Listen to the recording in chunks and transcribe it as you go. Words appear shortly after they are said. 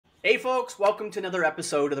Hey folks, welcome to another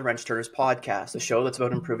episode of the Wrench Turners Podcast, a show that's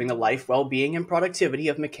about improving the life, well-being, and productivity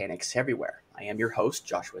of mechanics everywhere. I am your host,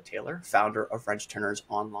 Joshua Taylor, founder of Wrench Turners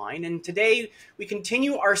Online, and today we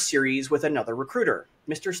continue our series with another recruiter,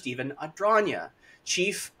 Mr. Steven Adragna,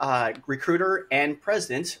 Chief Recruiter and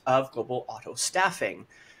President of Global Auto Staffing.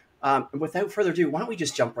 Without further ado, why don't we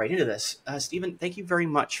just jump right into this? Steven, thank you very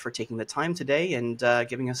much for taking the time today and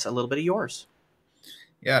giving us a little bit of yours.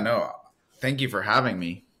 Yeah, no, thank you for having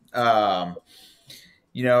me. I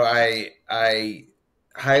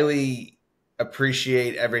highly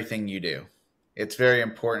appreciate everything you do. It's very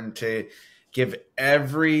important to give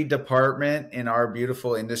every department in our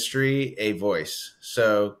beautiful industry a voice.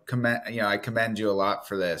 So, I commend you a lot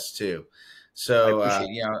for this too. So,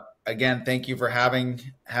 again, thank you for having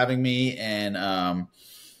me, and I'm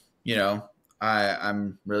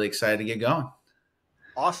really excited to get going.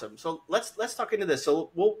 Awesome. So let's talk into this.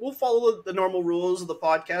 So we'll follow the normal rules of the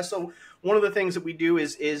podcast. So one of the things that we do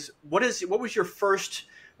is what was your first?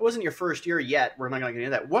 It wasn't your first year yet. We're not going to get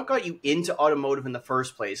into that. What got you into automotive in the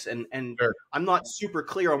first place? And Sure. I'm not super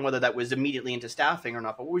clear on whether that was immediately into staffing or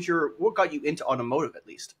not. But what got you into automotive at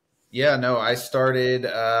least? Yeah, no, I started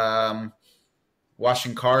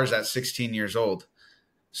washing cars at 16 years old.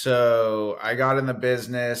 So I got in the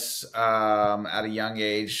business at a young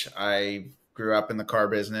age. I grew up in the car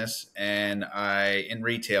business and in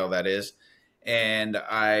retail, that is. And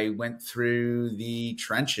I went through the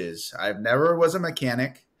trenches. I never was a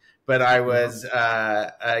mechanic, but I was,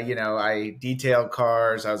 I detailed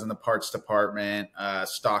cars. I was in the parts department,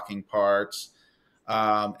 stocking parts.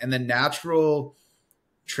 And the natural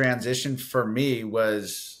transition for me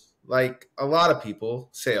was, like a lot of people,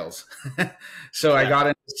 sales. So I got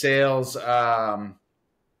into sales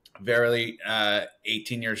very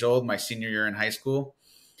 18 years old, my senior year in high school.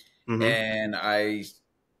 Mm-hmm. And I,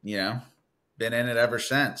 been in it ever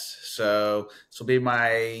since. So this will be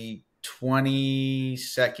my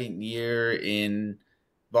 22nd year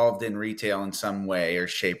involved in retail in some way or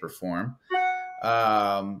shape or form.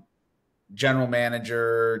 General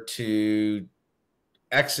manager to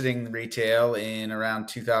exiting retail in around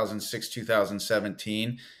 2006,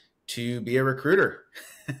 2017 to be a recruiter.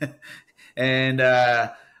 And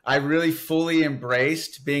I really fully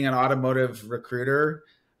embraced being an automotive recruiter.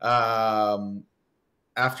 After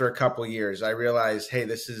a couple of years, I realized, hey,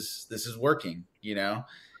 this is working,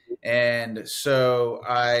 And so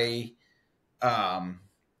I,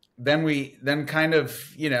 then kind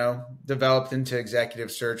of, developed into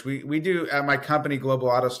executive search. We do at my company, Global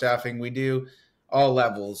Auto Staffing, we do all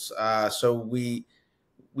levels. So we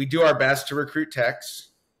do our best to recruit techs.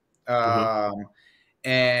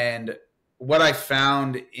 And what I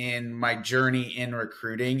found in my journey in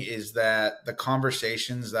recruiting is that the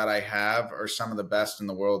conversations that I have are some of the best in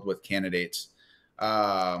the world with candidates.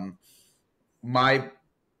 Being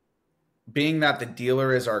that the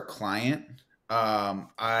dealer is our client,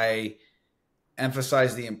 I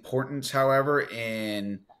emphasize the importance, however,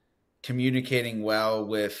 in communicating well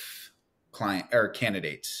with client or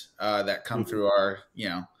candidates that come through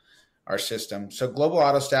our system. So Global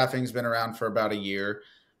Auto Staffing has been around for about a year.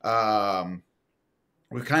 We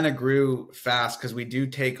kind of grew fast because we do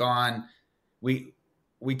take on, we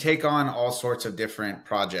take on all sorts of different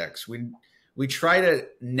projects. We try to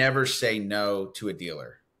never say no to a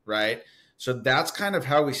dealer, right? So that's kind of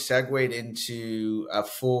how we segued into a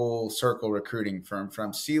full circle recruiting firm,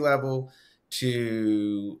 from C-level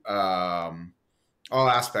to all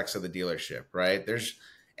aspects of the dealership, right? There's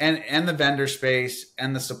and the vendor space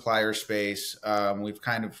and the supplier space. We've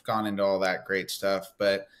kind of gone into all that great stuff,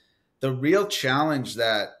 but the real challenge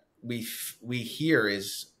that we hear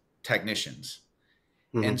is technicians.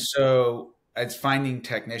 Mm-hmm. And so it's finding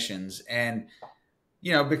technicians, and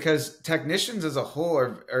because technicians as a whole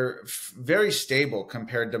are very stable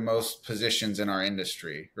compared to most positions in our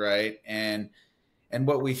industry, right? And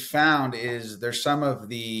what we found is there's some of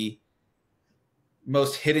the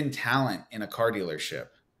most hidden talent in a car dealership.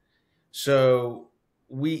 So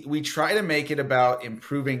we try to make it about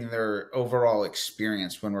improving their overall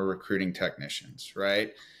experience when we're recruiting technicians,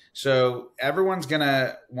 right? So everyone's going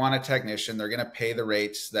to want a technician. They're going to pay the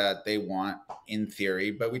rates that they want in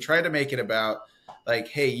theory, but we try to make it about, like,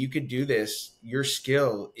 hey, you could do this. Your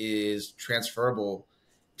skill is transferable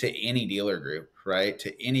to any dealer group, right?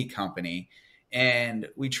 To any company. And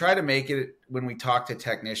we try to make it, when we talk to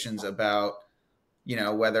technicians, about,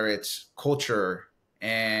 whether it's culture,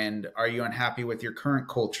 and are you unhappy with your current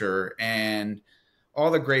culture, and all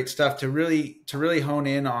the great stuff to really hone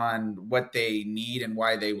in on what they need and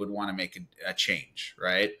why they would want to make a change,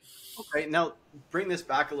 right? Okay, now bring this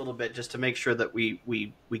back a little bit just to make sure that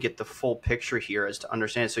we get the full picture here as to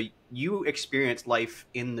understand. So you experienced life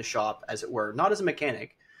in the shop, as it were, not as a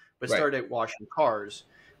mechanic, but Right. started washing cars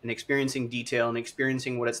and experiencing detail and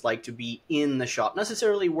experiencing what it's like to be in the shop, not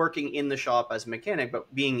necessarily working in the shop as a mechanic,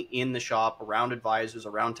 but being in the shop around advisors,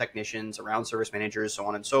 around technicians, around service managers, so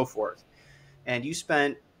on and so forth. And you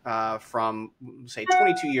spent from say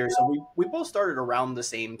 22 years. So we both started around the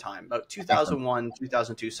same time, about Awesome. 2001,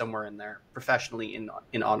 2002, somewhere in there, professionally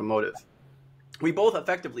in automotive. We both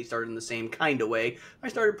effectively started in the same kind of way. I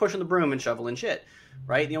started pushing the broom and shoveling shit,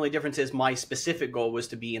 right? The only difference is my specific goal was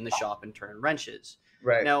to be in the shop and turn wrenches.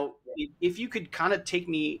 Right. Now, if you could kind of take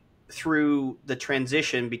me through the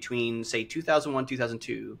transition between say 2001,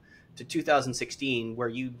 2002 to 2016, where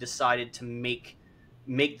you decided to make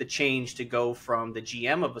the change to go from the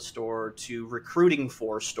GM of a store to recruiting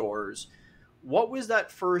for stores. What was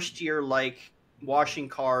that first year like, washing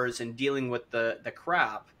cars and dealing with the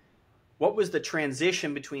crap? What was the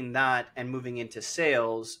transition between that and moving into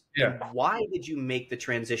sales? And Yeah. why did you make the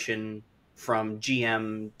transition from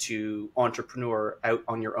GM to entrepreneur out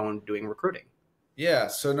on your own doing recruiting? Yeah.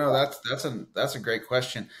 So no, that's a great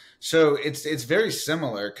question. So it's very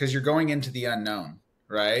similar because you're going into the unknown,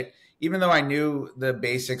 right? Even though I knew the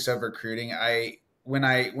basics of recruiting, when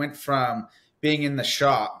I went from being in the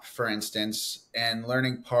shop, for instance, and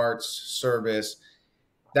learning parts, service,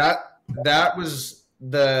 that that was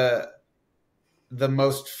the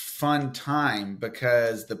most fun time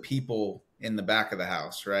because the people in the back of the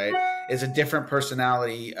house, right, is a different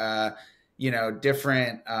personality,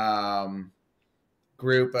 different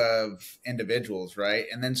group of individuals, right?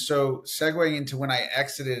 And then so segueing into when I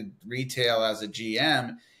exited retail as a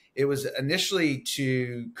GM, it was initially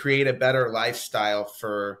to create a better lifestyle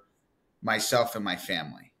for myself and my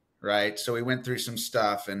family, right? So we went through some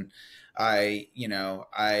stuff and I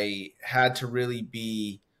had to really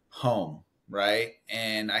be home, right?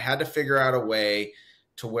 And I had to figure out a way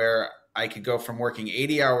to where I could go from working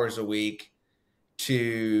 80 hours a week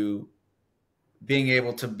to being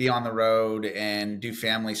able to be on the road and do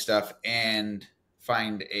family stuff and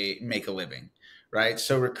make a living, right?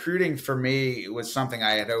 So recruiting for me was something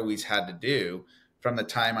I had always had to do from the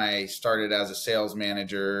time I started as a sales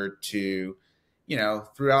manager to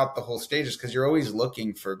throughout the whole stages, because you're always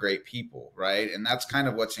looking for great people, right? And that's kind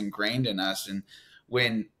of what's ingrained in us. And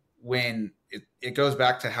when it goes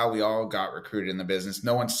back to how we all got recruited in the business,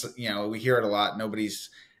 no one's, we hear it a lot, nobody's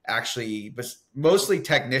actually, but mostly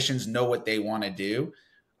technicians know what they want to do.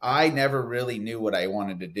 I never really knew what I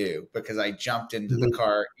wanted to do because I jumped into the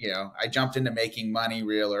car, I jumped into making money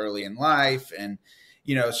real early in life. And,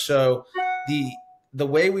 so the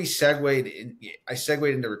way I segued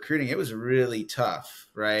into recruiting, it was really tough,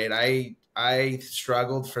 right? I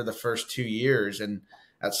struggled for the first 2 years, and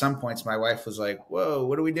at some points my wife was like, whoa,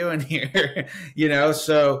 what are we doing here?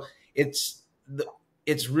 So it's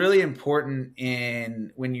really important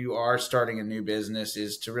when you are starting a new business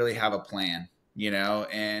is to really have a plan,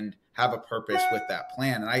 and have a purpose with that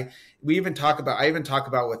plan. And I even talk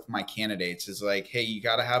about with my candidates is like, hey, you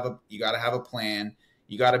got to have a plan.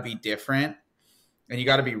 You got to be different, and you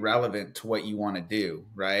got to be relevant to what you want to do,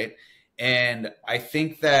 right? And I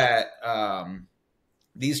think that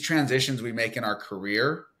these transitions we make in our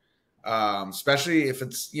career, especially if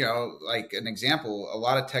it's, like an example, a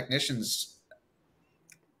lot of technicians,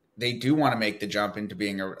 they do want to make the jump into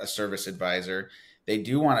being a service advisor. They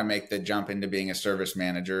do want to make the jump into being a service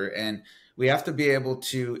manager. And we have to be able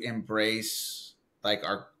to embrace like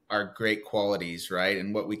our great qualities, right?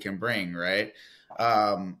 And what we can bring, right?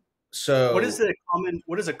 So What is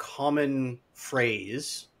a common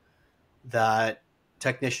phrase that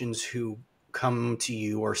technicians who come to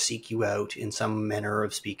you or seek you out in some manner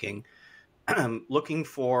of speaking, looking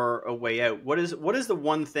for a way out? What is the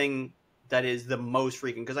one thing that is the most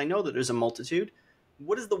frequent? Because I know that there's a multitude.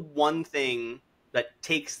 What is the one thing that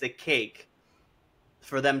takes the cake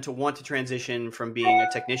for them to want to transition from being a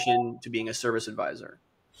technician to being a service advisor?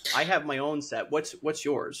 I have my own set. What's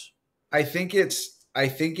yours? I think it's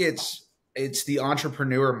the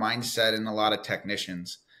entrepreneur mindset in a lot of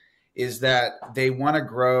technicians is that they want to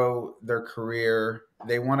grow their career.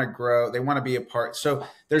 They want to be a part. So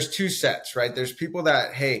there's two sets, right? There's people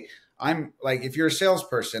that, hey, I'm like, if you're a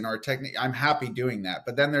salesperson or a technician, I'm happy doing that.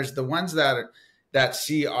 But then there's the ones that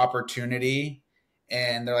see opportunity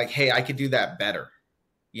and they're like, hey, I could do that better,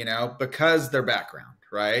 because their background,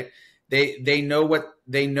 right? They know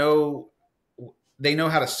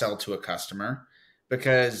how to sell to a customer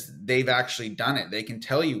because they've actually done it. They can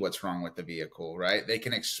tell you what's wrong with the vehicle, right? They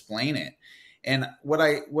can explain it. And what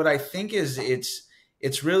I think is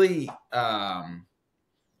it's really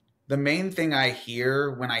the the main thing I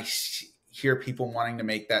hear when I hear people wanting to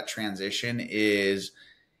make that transition is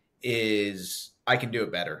I can do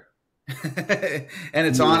it better. And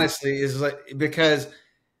it's honestly is like, because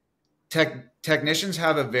technicians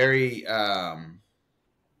have a very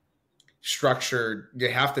structured,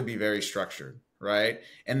 they have to be very structured, right?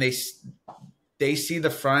 And they see the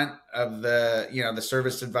front of the, you know, the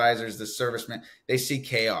service advisors, the servicemen, they see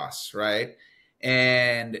chaos, right?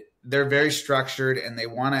 And they're very structured and they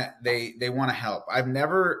want to help. I've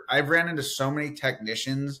ran into so many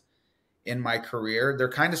technicians in my career.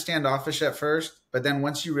 They're kind of standoffish at first, but then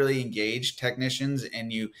once you really engage technicians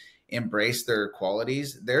and you embrace their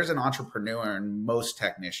qualities, there's an entrepreneur in most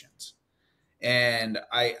technicians. And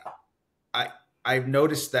I've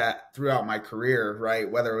noticed that throughout my career, right?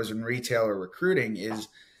 Whether it was in retail or recruiting, is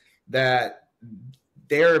that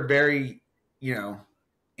they're very, you know,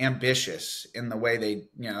 ambitious in the way they,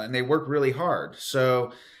 you know, and they work really hard.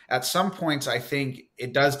 So at some points, I think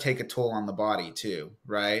it does take a toll on the body too,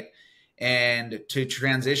 right? And to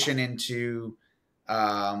transition into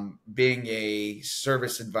being a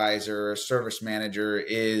service advisor or a service manager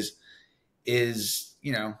is,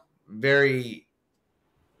 you know, very,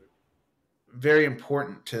 very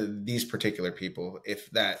important to these particular people if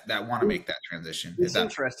that want to make that transition. It's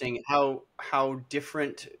interesting how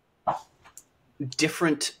different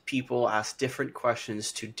people ask different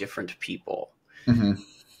questions to different people. Mm-hmm.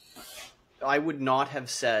 I would not have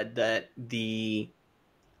said that the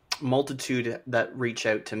multitude that reach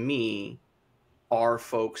out to me are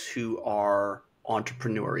folks who are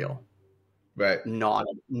entrepreneurial. Right. Not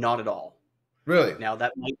at all. Really? Now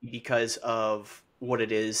that might be because of what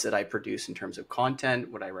it is that I produce in terms of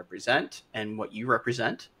content, what I represent, and what you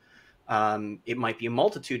represent. It might be a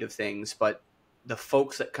multitude of things, but the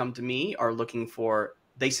folks that come to me are looking for,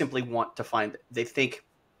 they simply want to find, they think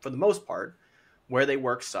for the most part, where they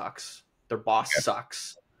work sucks, their boss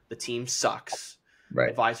sucks, the team sucks, right.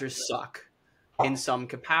 Advisors suck in some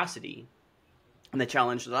capacity. And the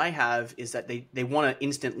challenge that I have is that they want to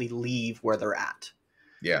instantly leave where they're at.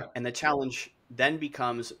 Yeah. And the challenge then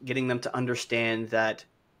becomes getting them to understand that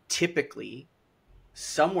typically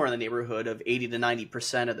somewhere in the neighborhood of 80 to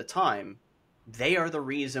 90% of the time, they are the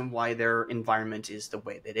reason why their environment is the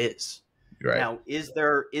way that it is. Right. Now, is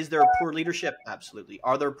there poor leadership? Absolutely.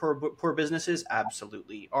 Are there poor businesses?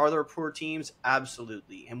 Absolutely. Are there poor teams?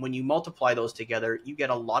 Absolutely. And when you multiply those together, you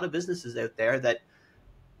get a lot of businesses out there that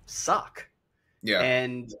suck. Yeah.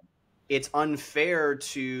 And it's unfair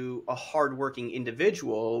to a hardworking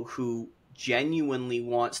individual who genuinely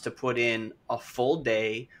wants to put in a full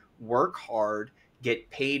day, work hard, get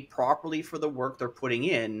paid properly for the work they're putting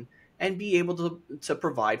in, and be able to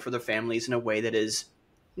provide for their families in a way that is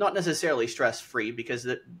not necessarily stress-free, because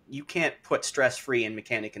you can't put stress-free and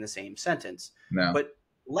mechanic in the same sentence, but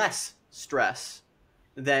less stress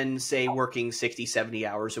than, say, working 60, 70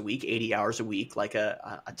 hours a week, 80 hours a week, like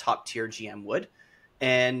a top-tier GM would,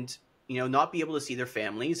 and, you know, not be able to see their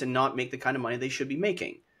families and not make the kind of money they should be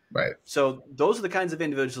making. Right. So those are the kinds of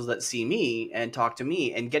individuals that see me and talk to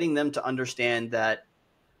me, and getting them to understand that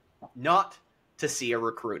not to see a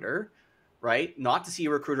recruiter, right? Not to see a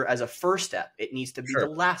recruiter as a first step. It needs to be the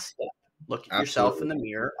last step. Look at yourself in the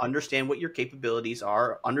mirror, understand what your capabilities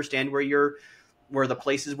are, understand where the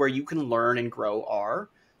places where you can learn and grow are,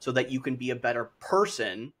 so that you can be a better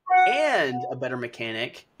person and a better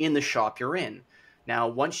mechanic in the shop you're in. Now,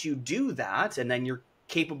 once you do that, and then you're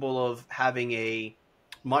capable of having a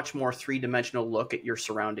much more three-dimensional look at your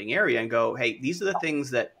surrounding area and go, hey, these are the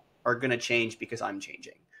things that are going to change because I'm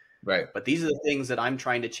changing. Right. But these are the things that I'm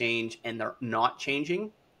trying to change and they're not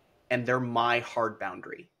changing, and they're my hard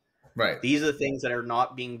boundary. Right. These are the things that are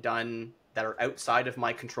not being done, that are outside of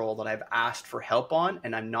my control, that I've asked for help on,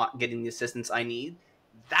 and I'm not getting the assistance I need.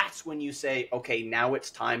 That's when you say, okay, now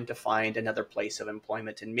it's time to find another place of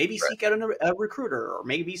employment, and maybe seek out a recruiter, or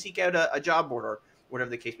maybe seek out a job board, or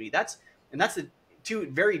whatever the case may be. That's the two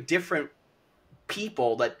very different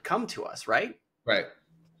people that come to us, right? Right.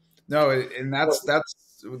 No, and that's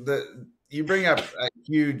you bring up a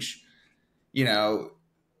huge, you know,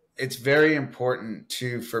 it's very important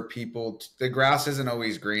for people. The grass isn't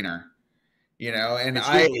always greener, you know, and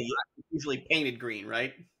it's usually painted green,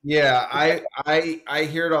 right? Yeah, I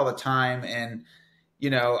hear it all the time, and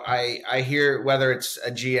you know, I hear, whether it's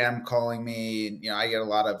a GM calling me, you know,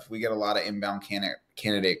 we get a lot of inbound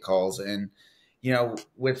candidate calls, and you know,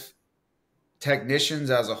 with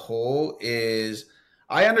technicians as a whole,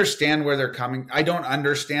 I understand where they're coming. I don't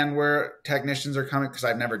understand where technicians are coming because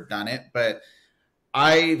I've never done it, but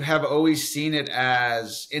I have always seen it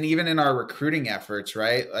as, and even in our recruiting efforts,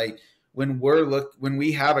 right? Like when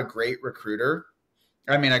we have a great recruiter,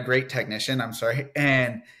 I mean, a great technician, I'm sorry.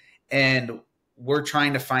 And we're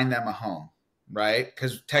trying to find them a home, right?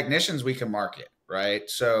 Because technicians we can market, right?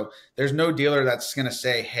 So there's no dealer that's going to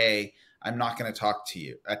say, hey, I'm not going to talk to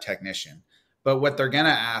you, a technician. But what they're going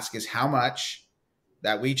to ask is how much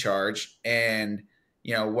that we charge and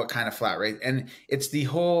what kind of flat rate. And it's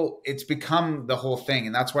become the whole thing.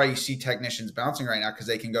 And that's why you see technicians bouncing right now, because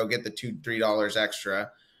they can go get the $2-3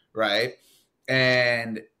 extra, right?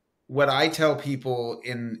 And what I tell people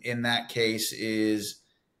in that case is,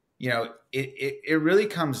 it really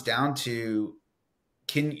comes down to,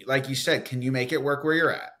 like you said, can you make it work where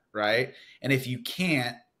you're at, right? And if you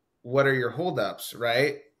can't, what are your holdups,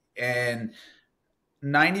 right? And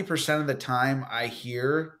 90% of the time I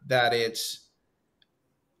hear that it's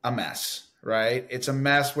a mess, right? It's a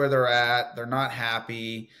mess where they're at. They're not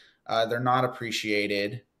happy. They're not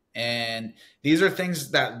appreciated. And these are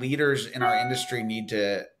things that leaders in our industry need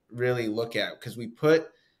to really look at, because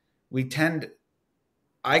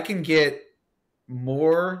I can get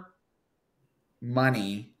more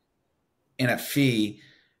money in a fee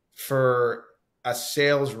for a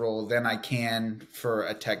sales role than I can for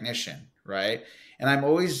a technician, right? And I'm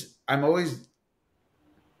always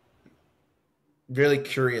really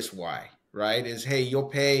curious why, right? Is, hey, you'll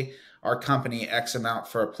pay our company X amount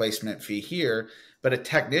for a placement fee here, but a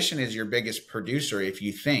technician is your biggest producer if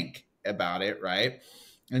you think about it, right?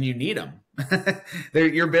 And you need them.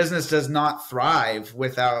 Your business does not thrive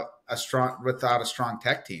without a strong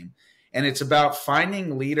tech team. And it's about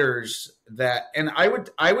finding leaders that, and I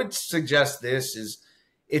would suggest this is,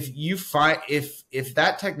 if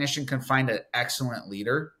that technician can find an excellent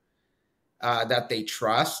leader that they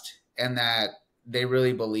trust and that they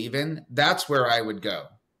really believe in, that's where I would go,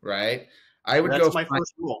 right? That's my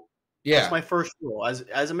first rule. Yeah. That's my first rule.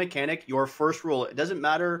 As a mechanic, your first rule, it doesn't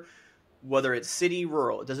matter whether it's city,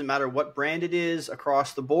 rural, it doesn't matter what brand it is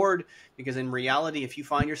across the board, because in reality, if you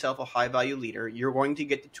find yourself a high value leader, you're going to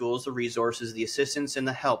get the tools, the resources, the assistance, and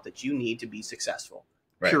the help that you need to be successful.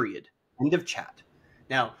 Right. Period. End of chat.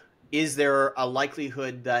 Now, is there a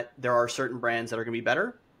likelihood that there are certain brands that are going to be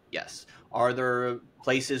better? Yes. Are there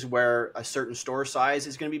places where a certain store size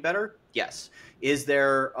is going to be better? Yes. Is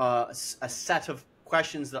there a set of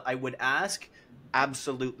questions that I would ask?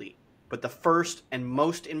 Absolutely. But the first and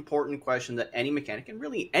most important question that any mechanic, and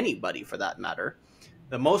really anybody for that matter,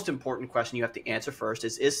 the most important question you have to answer first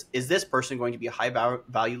is this person going to be a high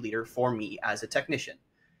value leader for me as a technician?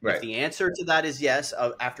 Right. If the answer to that is yes,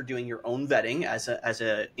 after doing your own vetting as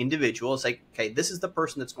a individual, it's like, okay, this is the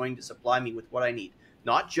person that's going to supply me with what I need.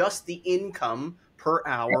 Not just the income per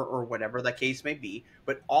hour or whatever that case may be,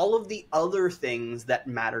 but all of the other things that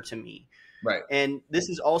matter to me. Right. And this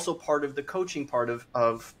is also part of the coaching part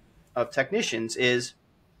of technicians is,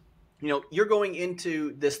 you're going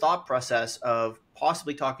into this thought process of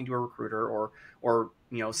possibly talking to a recruiter or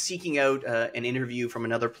seeking out an interview from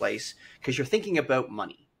another place because you're thinking about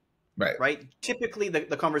money. Right. Typically,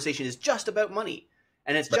 the conversation is just about money,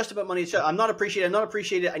 and it's just about money. I'm not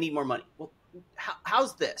appreciated. I need more money. Well,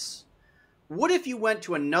 how's this? What if you went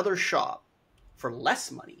to another shop for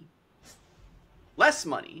less money,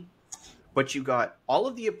 but you got all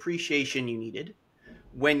of the appreciation you needed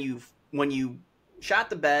when you shat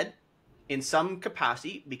the bed in some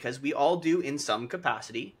capacity, because we all do in some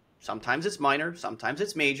capacity. Sometimes it's minor, sometimes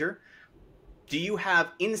it's major. Do you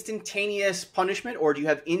have instantaneous punishment, or do you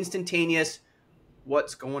have instantaneous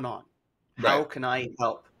what's going on? How can I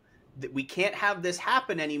help? We can't have this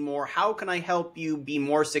happen anymore. How can I help you be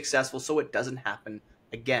more successful so it doesn't happen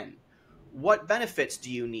again? What benefits do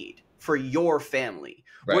you need for your family?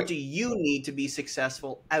 What do you need to be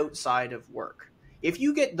successful outside of work? If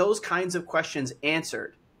you get those kinds of questions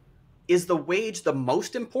answered, is the wage the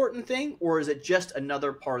most important thing, or is it just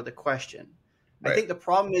another part of the question? I think the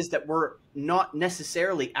problem is that we're not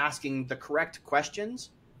necessarily asking the correct questions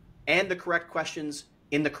and the correct questions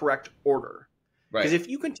in the correct order. Because if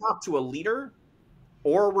you can talk to a leader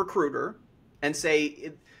or a recruiter and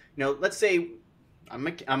say, let's say I'm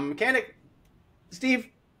a mechanic, Steve,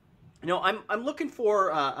 I'm looking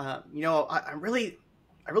for, I really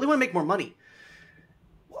want to make more money.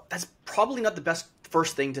 Well, that's probably not the best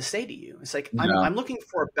first thing to say to you. It's like, I'm looking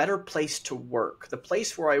for a better place to work. The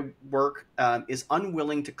place where I work is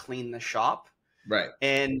unwilling to clean the shop.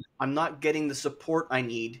 And I'm not getting the support I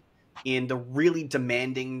need in the really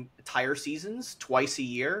demanding tire seasons twice a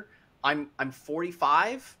year. I'm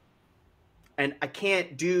 45 and I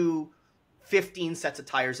can't do 15 sets of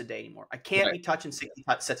tires a day anymore. I can't be touching 60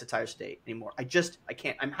 sets of tires a day anymore. I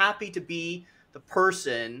can't. I'm happy to be the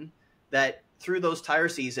person that through those tire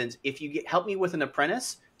seasons, if you help me with an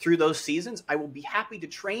apprentice through those seasons, I will be happy to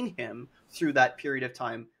train him through that period of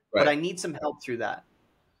time, Right. but I need some help through that.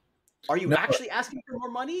 Are you actually asking for more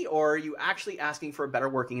money, or are you actually asking for a better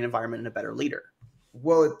working environment and a better leader?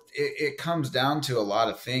 Well, it comes down to a lot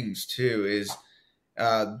of things too,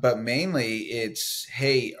 but mainly it's,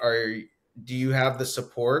 hey, do you have the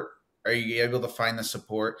support? Are you able to find the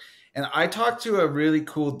support? And I talked to a really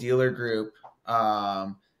cool dealer group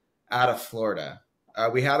out of Florida.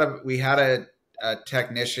 We had a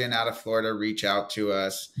technician out of Florida reach out to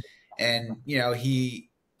us, and he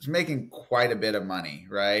was making quite a bit of money,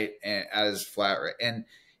 right, at his flat rate. And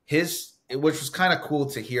which was kind of cool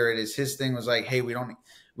to hear, his thing was like, hey, we're in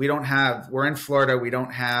Florida, we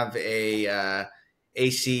don't have a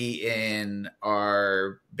AC in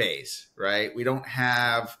our bays, right? We don't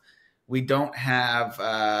have like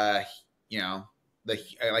a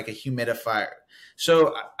humidifier.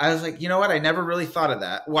 So I was like, you know what? I never really thought of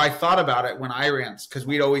that. Well, I thought about it when I ran, because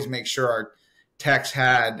we'd always make sure our techs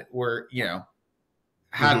had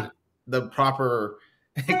the proper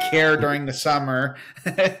care during the summer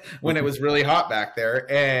when it was really hot back there.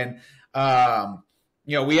 And,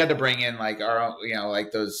 we had to bring in like our own,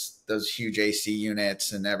 like those huge AC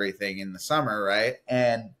units and everything in the summer. Right.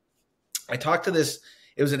 And I talked to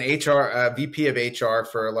it was an VP of HR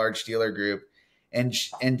for a large dealer group. And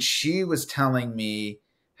she was telling me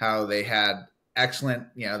how they had excellent,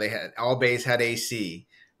 they had, all bays had AC,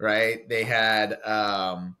 right? They had,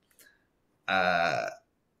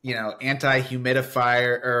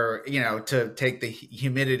 anti-humidifier, or, to take the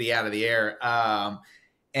humidity out of the air,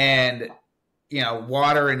 and,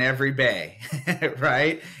 water in every bay,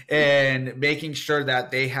 right? And making sure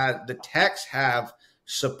that the techs have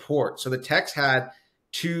support. So the techs had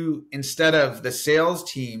instead of the sales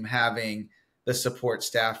team having the support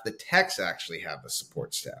staff, the techs actually have the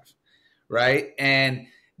support staff, right? And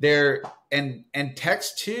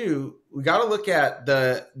techs too, we got to look at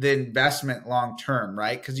the investment long term,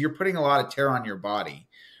 right? Because you're putting a lot of tear on your body,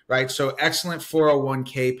 right? So excellent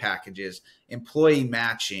 401k packages, employee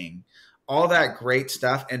matching, all that great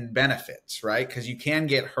stuff, and benefits, right? Because you can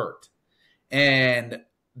get hurt. And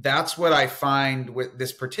that's what I find with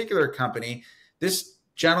this particular company. This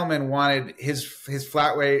gentleman wanted his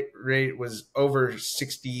flat rate was over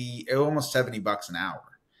 60, almost $70 an hour.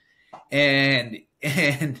 And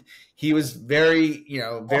he was very,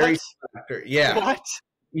 very, yeah. What?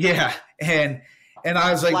 Yeah. And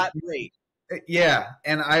I was like, flat rate. Yeah.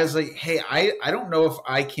 And I was like, hey, I don't know if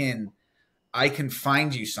I can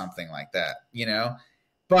find you something like that,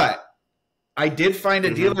 but I did find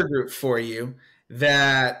a dealer group for you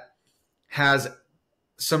that has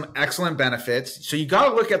some excellent benefits. So you got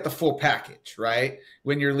to look at the full package, right?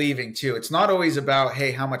 When you're leaving too. It's not always about,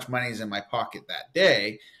 hey, how much money is in my pocket that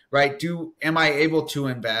day, right? Am I able to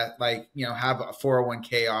invest, have a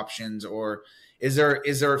 401k options, or is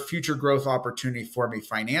there a future growth opportunity for me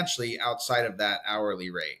financially outside of that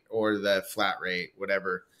hourly rate or the flat rate,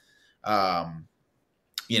 whatever,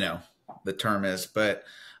 the term is. But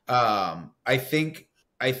I think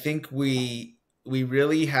we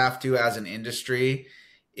really have to, as an industry,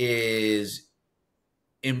 is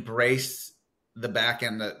embrace the back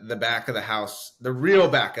of the house, the real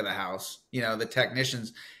back of the house, the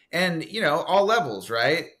technicians, and, all levels,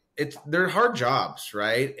 right? They're hard jobs,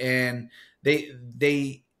 right? And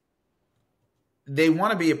they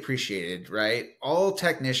want to be appreciated, right? All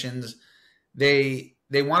technicians, they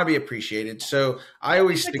want to be appreciated. So I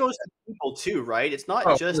always think it goes to people too, right? It's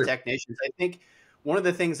not just technicians. I think one of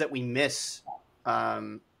the things that we miss,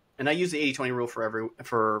 and I use the 80-20 rule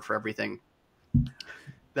for everything,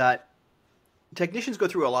 that technicians go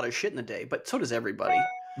through a lot of shit in the day, but so does everybody.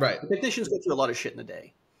 Right. Technicians go through a lot of shit in the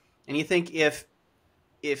day. And you think if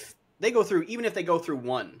they go through, even if they go through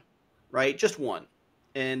one, right, just one,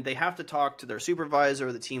 and they have to talk to their supervisor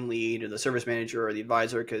or the team lead or the service manager or the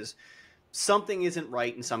advisor because something isn't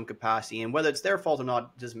right in some capacity, and whether it's their fault or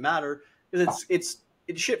not doesn't matter, because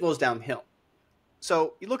shit blows downhill.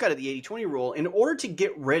 So you look at it, the 80-20 rule, in order to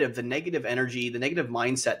get rid of the negative energy, the negative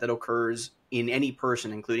mindset that occurs in any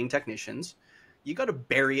person, including technicians, you got to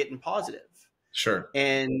bury it in positive. Sure.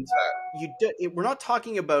 And we're not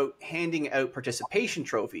talking about handing out participation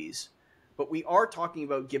trophies, but we are talking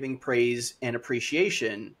about giving praise and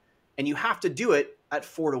appreciation, and you have to do it at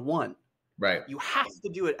 4-1. Right. You have to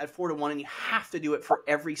do it at 4-1, and you have to do it for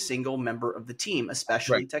every single member of the team,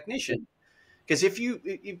 especially technician. Because if you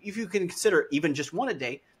can consider even just one a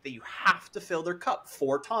day, that you have to fill their cup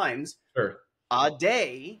 4 times a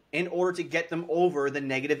day in order to get them over the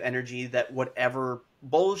negative energy that whatever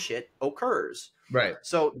bullshit occurs. Right.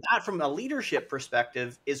 So that, from a leadership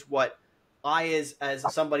perspective, is what as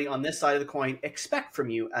somebody on this side of the coin expect from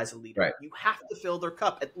you as a leader. Right. You have to fill their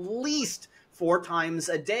cup at least 4 times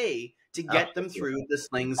a day to get them through the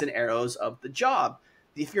slings and arrows of the job.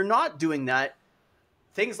 If you're not doing that,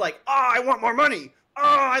 things like, I want more money.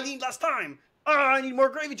 I need less time. I need more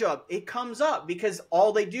gravy job. It comes up because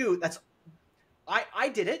all they do, I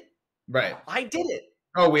did it. Right. I did it.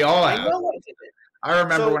 Oh, we all have. I know I did it. I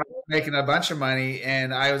remember when I was making a bunch of money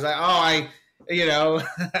and I was like,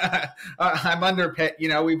 I'm underpaid.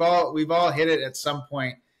 We've all hit it at some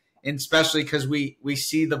point, and especially because we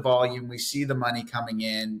see the volume, we see the money coming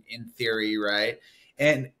in theory, right?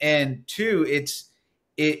 And two,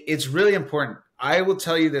 it's really important. I will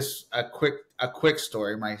tell you this a quick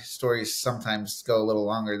story. My stories sometimes go a little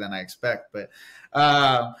longer than I expect, but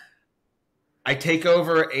I take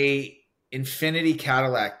over a Infiniti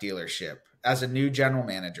Cadillac dealership as a new general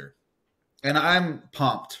manager, and I'm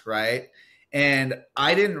pumped, right? And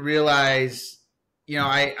I didn't realize,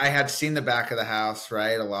 I had seen the back of the house,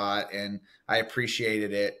 right, a lot, and I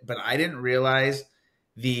appreciated it, but I didn't realize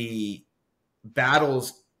the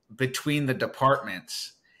battles between the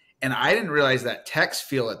departments. And I didn't realize that techs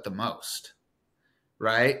feel it the most,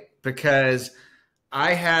 right? Because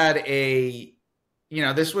I had we're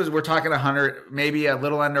talking 100, maybe a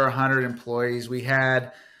little under 100 employees. We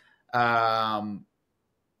had about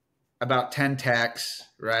 10 techs,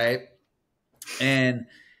 right? And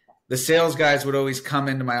the sales guys would always come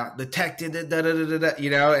into the tech did da da da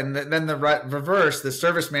da, and then the reverse, the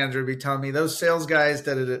service manager would be telling me those sales guys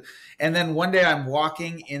da da da. And then one day I'm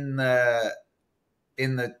walking in the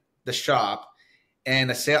shop,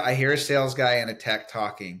 and I hear a sales guy and a tech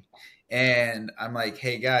talking, and I'm like,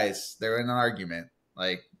 hey guys, they're in an argument.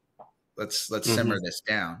 Like, let's simmer this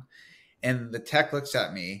down. And the tech looks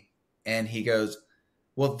at me and he goes,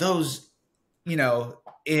 well, those,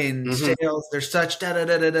 in sales, they're such da da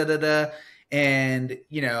da da da da da, and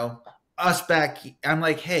us back. I'm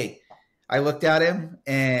like, hey, I looked at him,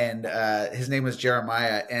 and his name was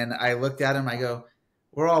Jeremiah, and I looked at him. I go,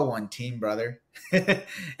 we're all one team, brother.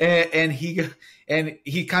 and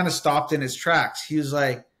he kind of stopped in his tracks. He was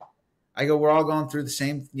like, I go, we're all going through the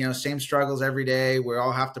same struggles every day. We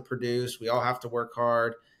all have to produce. We all have to work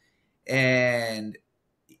hard. And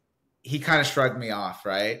he kind of shrugged me off,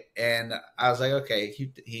 right? And I was like, okay,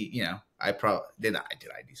 I probably did I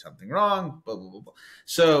do something wrong? Blah, blah, blah, blah.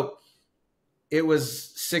 So it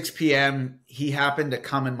was 6 p.m. He happened to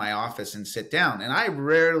come in my office and sit down. And I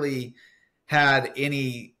rarely had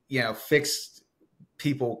any, fixed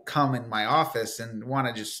people come in my office and want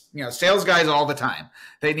to just, sales guys all the time.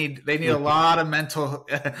 They need a lot of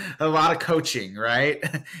a lot of coaching, right?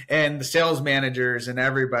 And the sales managers and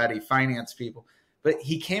everybody, finance people. But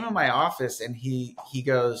he came in my office and he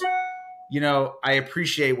goes, I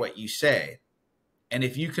appreciate what you say. And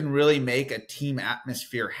if you can really make a team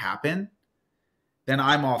atmosphere happen, then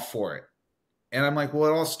I'm all for it. And I'm like, well,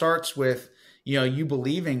 it all starts with, you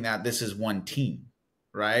believing that this is one team,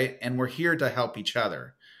 right? And we're here to help each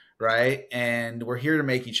other, right? And we're here to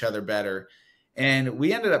make each other better. And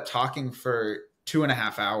we ended up talking for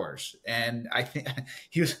 2.5 hours. And I think I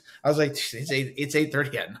was like, it's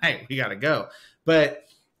 8:30 at night. We got to go. But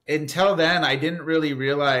until then, I didn't really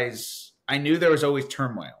realize, I knew there was always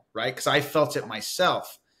turmoil, right? Because I felt it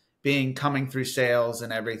myself coming through sales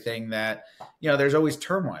and everything that, there's always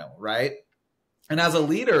turmoil, right? And as a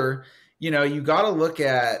leader, you got to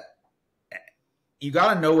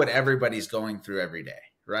know what everybody's going through every day,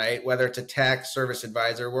 right? Whether it's a tech, service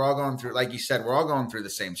advisor, we're all going through, like you said, we're all going through the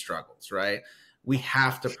same struggles, right? We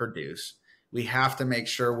have to produce. We have to make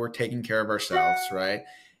sure we're taking care of ourselves, right?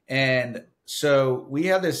 And so we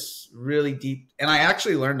had this really deep, and I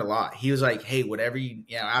actually learned a lot. He was like, hey, whatever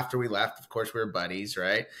after we left, of course we were buddies,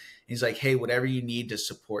 right? He's like, hey, whatever you need to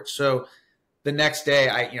support. So the next day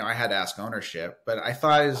I had to ask ownership, but I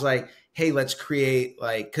thought it was like, hey, let's create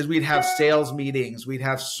because we'd have sales meetings, we'd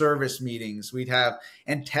have service meetings,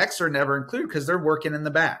 and techs are never included because they're working in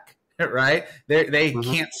the back, right? They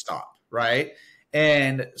can't stop, right?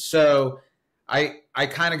 And so I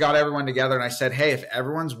kind of got everyone together and I said, hey, if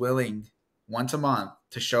everyone's willing once a month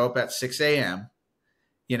to show up at 6 a.m.,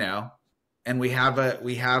 and we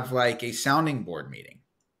have like a sounding board meeting,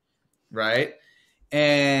 right?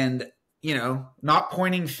 And, not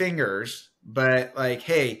pointing fingers, but like,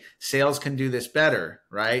 hey, sales can do this better,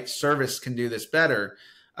 right? Service can do this better.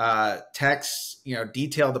 Techs,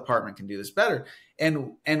 detail department can do this better.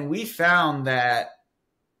 And we found that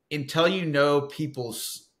until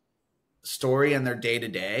people's story and their day to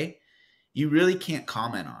day, you really can't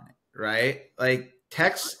comment on it, right? Like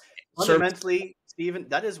techs. Fundamentally, Steven,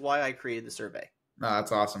 that is why I created the survey. No,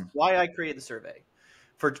 that's awesome. Why I created the survey.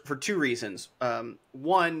 for two reasons.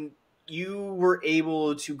 One, you were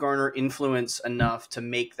able to garner influence enough to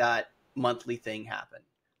make that monthly thing happen.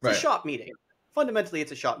 It's a shop meeting. Fundamentally,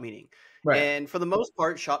 it's a shop meeting. Right. And for the most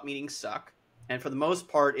part, shop meetings suck. And for the most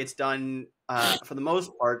part, it's done,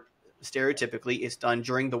 stereotypically, it's done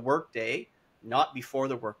during the workday, not before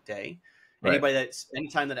the workday. Right.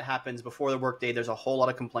 Anytime that it happens before the workday, there's a whole lot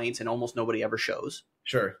of complaints and almost nobody ever shows.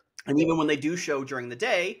 Sure. And even when they do show during the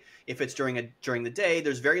day, if it's during the day,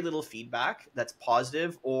 there's very little feedback that's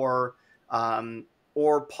positive or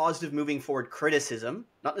positive moving forward criticism,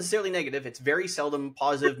 not necessarily negative. It's very seldom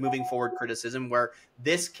positive moving forward criticism where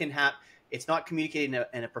this can happen. It's not communicated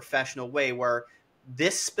in a professional way where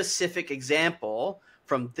this specific example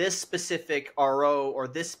from this specific RO or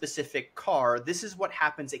this specific car, this is what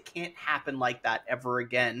happens. It can't happen like that ever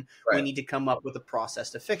again. Right. We need to come up with a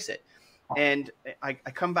process to fix it. And I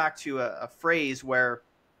come back to a phrase where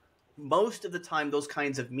most of the time those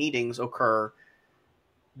kinds of meetings occur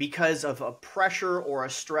because of a pressure or a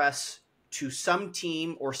stress to some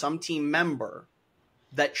team or some team member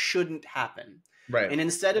that shouldn't happen. Right. And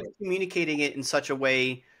instead of communicating it in such a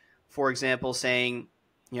way, for example, saying,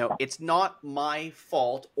 it's not my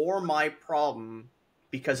fault or my problem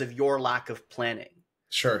because of your lack of planning.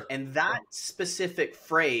 Sure. And that specific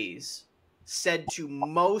phrase said to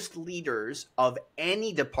most leaders of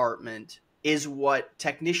any department is what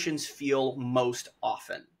technicians feel most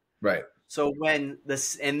often. Right. So when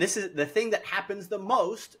this is the thing that happens the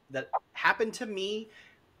most, that happened to me,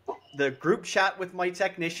 the group chat with my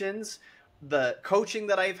technicians, the coaching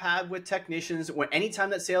that I've had with technicians, anytime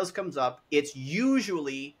that sales comes up, it's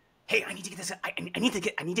usually, hey, I need to get this. I need to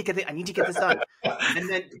get this done. And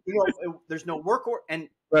then there's no work order. And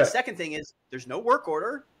the second thing is there's no work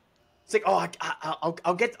order. It's like, oh,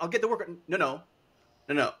 I'll get the work order. No.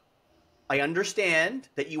 I understand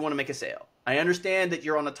that you want to make a sale. I understand that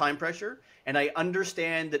you're on a time pressure, and I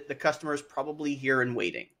understand that the customer is probably here and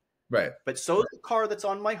waiting. Right. But so is the car that's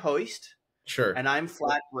on my hoist. Sure. And I'm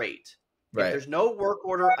flat rate. Right. If there's no work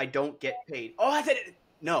order, I don't get paid. Oh, I said it.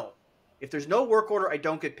 No. If there's no work order, I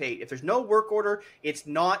don't get paid. If there's no work order, it's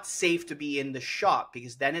not safe to be in the shop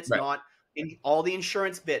because then it's not, all the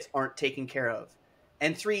insurance bits aren't taken care of.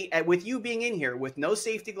 And 3, with you being in here with no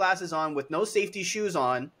safety glasses on, with no safety shoes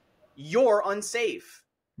on, you're unsafe.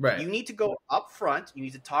 Right. You need to go up front. You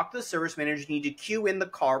need to talk to the service manager. You need to queue in the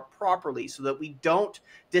car properly so that we don't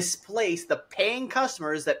displace the paying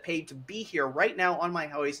customers that paid to be here right now on my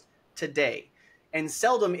hoist today. And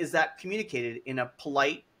seldom is that communicated in a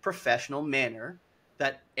polite, professional manner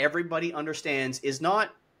that everybody understands is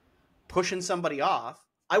not pushing somebody off.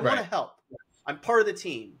 I want to help. I'm part of the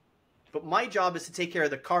team. But my job is to take care of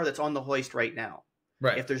the car that's on the hoist right now.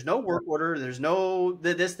 Right. If there's no work order, there's no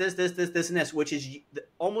this, and this, which is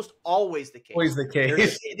almost always the case. Always the case.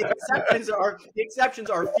 The exceptions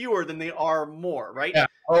are fewer than they are more, right? Yeah,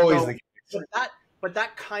 always the case. But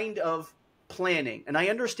that kind of planning, and I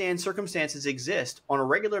understand circumstances exist on a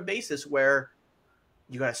regular basis where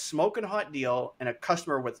you got a smoking hot deal and a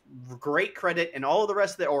customer with great credit and all of the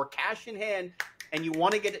rest of it, or cash in hand, and you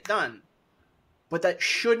want to get it done. But that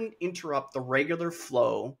shouldn't interrupt the regular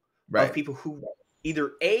flow of people who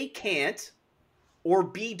either A, can't, or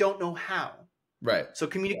B, don't know how. Right. So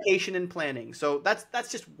communication and planning. So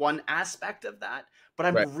that's just one aspect of that. But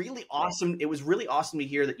I'm really awesome. It was really awesome to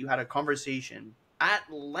hear that you had a conversation at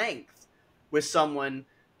length with someone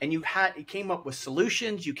and you came up with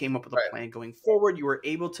solutions. You came up with a plan going forward. You were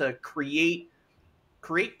able to create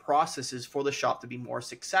processes for the shop to be more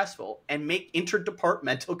successful and make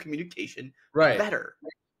interdepartmental communication better.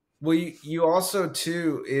 Well, you also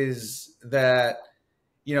too is that,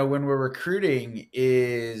 when we're recruiting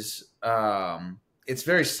is, it's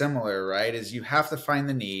very similar, right? Is you have to find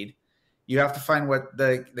the need, you have to find what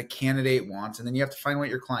the candidate wants, and then you have to find what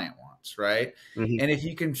your client wants, right? Mm-hmm. And if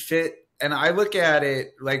you can fit, and I look at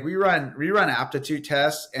it like we run aptitude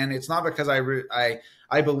tests, and it's not because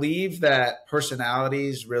I believe that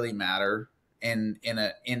personalities really matter in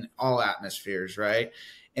all atmospheres, right?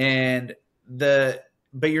 But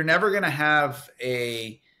you're never going to have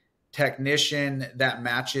a technician that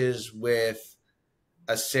matches with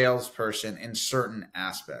a salesperson in certain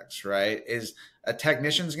aspects, right? Is a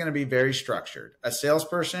technician's going to be very structured. A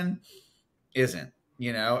salesperson isn't,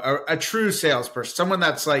 a true salesperson, someone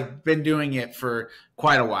that's like been doing it for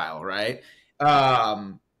quite a while, right?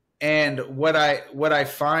 And what I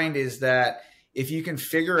find is that if you can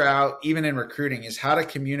figure out, even in recruiting, is how to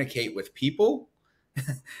communicate with people,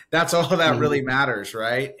 that's all that really matters,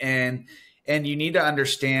 right? And you need to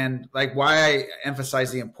understand, like, why I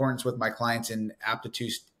emphasize the importance with my clients in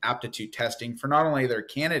aptitude testing for not only their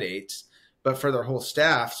candidates, but for their whole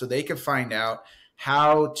staff, so they could find out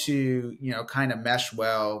how to, kind of mesh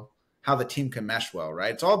well, how the team can mesh well,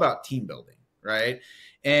 right? It's all about team building, right?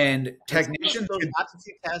 And technicians, those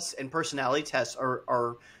aptitude tests and personality tests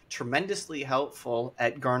are tremendously helpful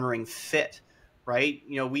at garnering fit, right?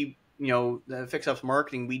 The Fix Ups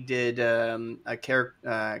Marketing, we did a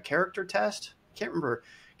character test. I can't remember.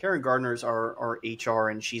 Karen Gardner's our HR,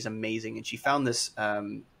 and she's amazing. And she found this,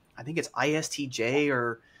 I think it's ISTJ,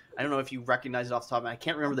 or I don't know if you recognize it off the top. I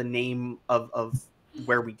can't remember the name of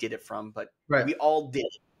where we did it from, but we all did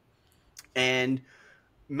it. And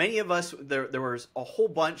many of us, there was a whole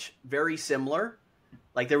bunch very similar.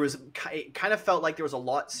 Like it kind of felt like there was a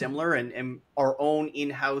lot similar, and our own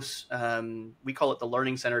in-house, we call it the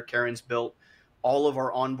Learning Center. Karen's built all of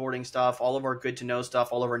our onboarding stuff, all of our good to know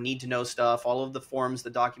stuff, all of our need to know stuff, all of the forms, the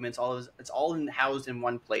documents, it's all housed in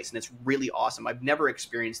one place. And it's really awesome. I've never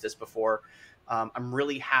experienced this before. I'm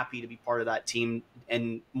really happy to be part of that team,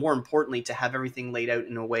 and more importantly, to have everything laid out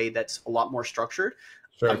in a way that's a lot more structured.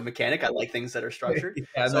 Sure. I'm a mechanic. I like things that are structured.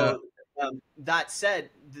 That said,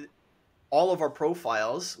 all of our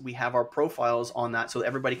profiles, we have our profiles on that so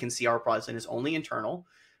everybody can see our profiles, and it's only internal.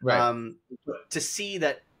 Right. To see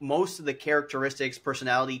that most of the characteristics,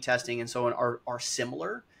 personality testing, and so on are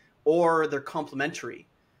similar, or they're complementary,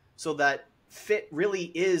 so that fit really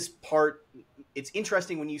is part. It's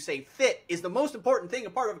interesting when you say fit is the most important thing, a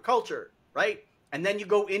part of a culture, right? And then you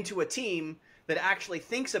go into a team that actually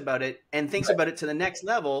thinks about it and thinks about it to the next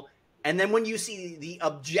level. And then when you see the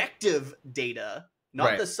objective data,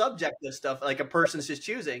 not the subjective stuff, like a person's just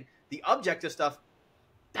choosing, the objective stuff,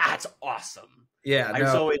 that's awesome. Yeah.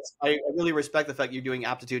 So I really respect the fact you're doing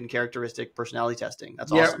aptitude and characteristic personality testing.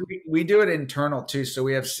 That's awesome. We do it internal too. So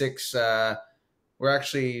we have 6,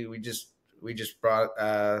 we just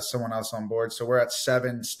brought someone else on board. So we're at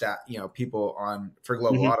 7 staff, people for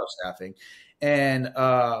global auto staffing. And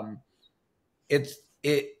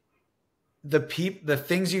the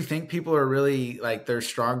things you think people are really like their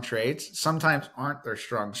strong traits sometimes aren't their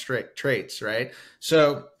strong traits, right?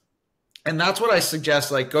 So, and that's what I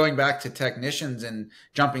suggest, like going back to technicians and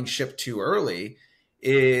jumping ship too early,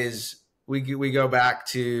 is we go back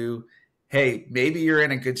to, hey, maybe you're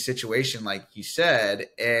in a good situation, like you said,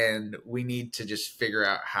 and we need to just figure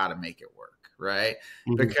out how to make it work, right?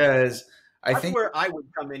 Mm-hmm. Because I think where I would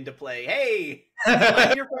come into play. Hey,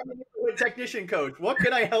 I'm your technician coach. What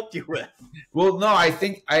can I help you with? Well, no, I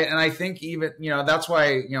think even, that's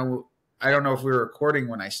why, I don't know if we were recording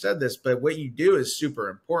when I said this, but what you do is super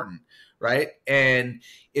important, right? And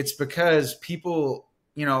it's because people,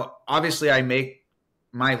 obviously I make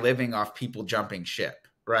my living off people jumping ship,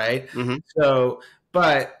 right? Mm-hmm. So,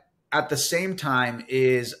 but at the same time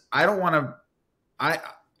is I'm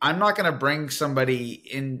not going to bring somebody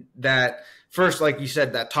in that first, like you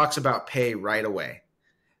said, that talks about pay right away.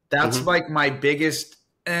 That's like my biggest,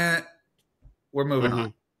 we're moving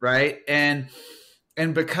on. Right. And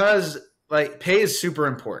because like pay is super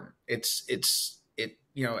important.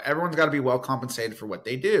 Everyone's got to be well compensated for what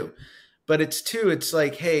they do, but it's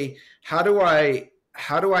like, hey, how do I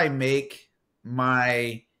make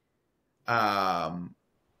my,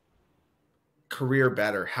 career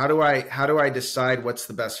better? How do I decide what's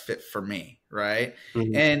the best fit for me? Right.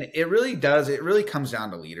 Mm-hmm. And it really comes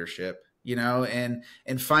down to leadership, and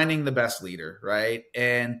finding the best leader. Right.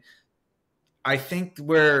 And I think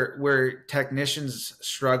where technicians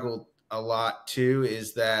struggle a lot too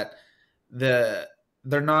is that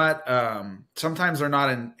sometimes they're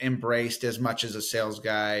not embraced as much as a sales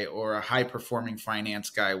guy or a high performing finance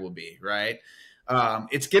guy will be. Right.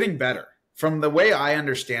 It's getting better. From the way I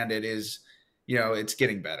understand it is, it's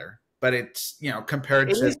getting better, but it's, compared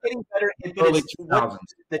to it's getting better. Early 2000s.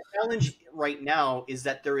 The challenge right now is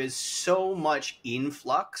that there is so much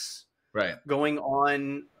influx going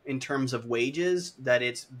on in terms of wages that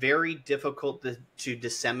it's very difficult to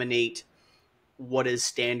disseminate what is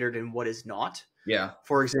standard and what is not. Yeah.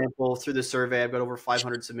 For example, through the survey, I've got over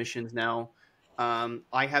 500 submissions now.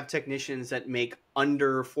 I have technicians that make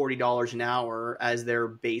under $40 an hour as their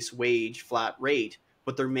base wage flat rate,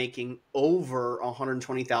 but they're making over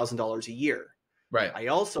 $120,000 a year. Right. I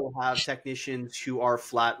also have technicians who are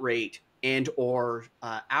flat rate and or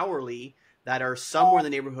hourly that are somewhere in the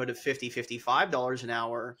neighborhood of $50, $55 an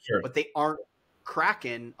hour, but they aren't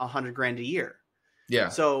cracking $100,000 a year. Yeah.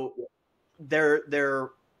 So the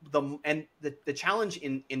challenge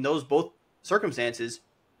in those both circumstances,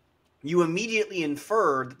 you immediately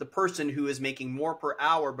infer that the person who is making more per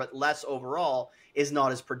hour but less overall is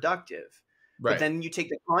not as productive. Right. But then you take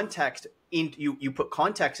the context you put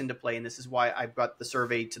context into play, and this is why I've got the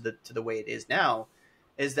survey to the way it is now.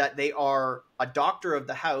 is that they are a doctor of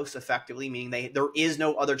the house, effectively, meaning there is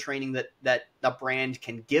no other training that the brand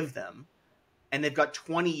can give them. And they've got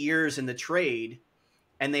 20 years in the trade,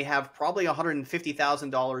 and they have probably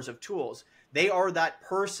 $150,000 of tools. They are that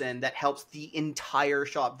person that helps the entire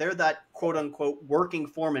shop. They're that quote unquote working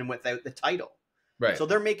foreman without the title. Right. So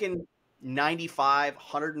they're making 95,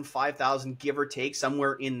 105,000, give or take,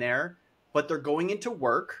 somewhere in there, but they're going into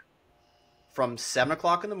work from 7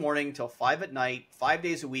 o'clock in the morning till 5 at night, 5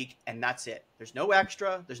 days a week, and that's it. There's no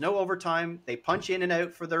extra. There's no overtime. They punch in and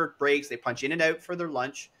out for their breaks. They punch in and out for their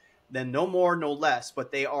lunch. Then no more, no less.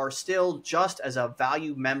 But they are still just as a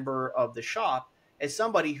value member of the shop as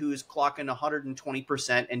somebody who's clocking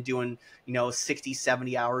 120% and doing, 60,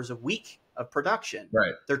 70 hours a week of production.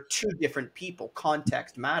 Right. They're two different people.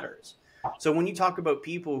 Context matters. So when you talk about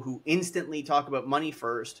people who instantly talk about money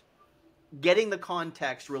first, getting the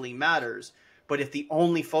context really matters. But if the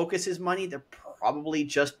only focus is money, they're probably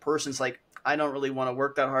just persons like, I don't really want to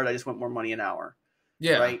work that hard. I just want more money an hour.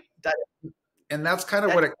 Yeah. Right. And that's kind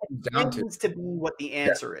of what it comes down to. Tends to be what the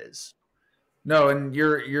answer is. No, and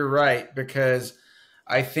you're right, because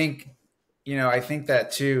I think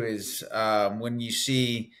that too is when you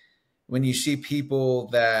see people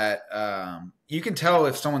that you can tell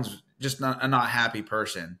if someone's just a not happy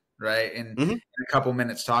person, right? And in a couple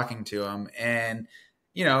minutes talking to them, and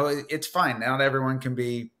it's fine. Not everyone can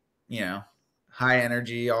be high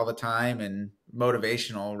energy all the time and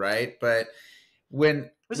motivational, right? But when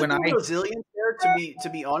resilience there, to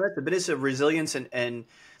be honest, a bit of resilience and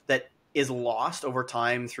that is lost over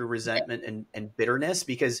time through resentment and bitterness,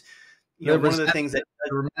 because one of the things that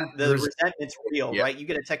the resentment's real, right? You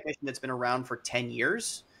get a technician that's been around for 10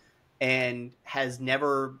 years and has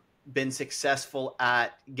never been successful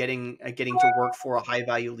at getting to work for a high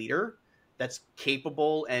value leader that's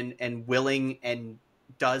capable and willing and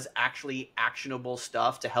does actually actionable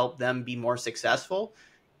stuff to help them be more successful.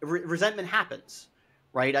 Resentment happens,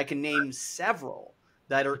 right? I can name several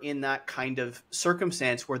that are in that kind of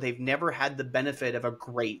circumstance where they've never had the benefit of a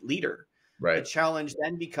great leader. Right. The challenge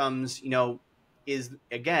then becomes,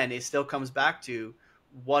 it still comes back to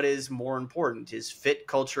what is more important. Is fit,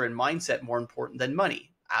 culture, and mindset more important than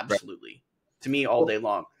money? Absolutely. Right. To me, all day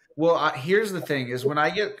long. Well, here's the thing: is when I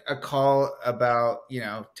get a call about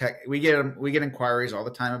tech, we get inquiries all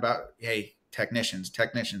the time about, hey, technicians.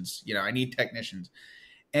 I need technicians,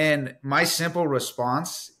 and my simple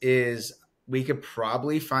response is, we could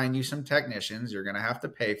probably find you some technicians. You're going to have to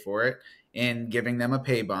pay for it, and giving them a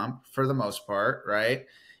pay bump for the most part, right?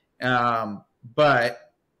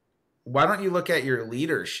 But why don't you look at your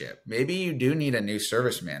leadership? Maybe you do need a new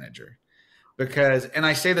service manager, because, and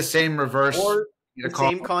I say the same reverse. Or the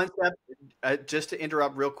same concept, just to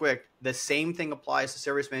interrupt real quick, the same thing applies to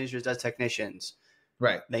service managers as technicians.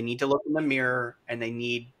 Right. They need to look in the mirror, and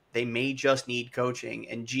they may just need coaching,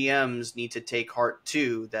 and GMs need to take heart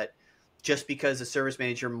too, that just because a service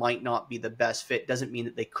manager might not be the best fit doesn't mean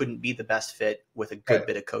that they couldn't be the best fit with a good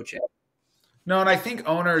bit of coaching. No, and I think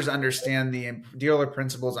owners understand, dealer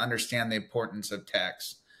principals understand the importance of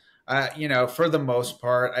techs. For the most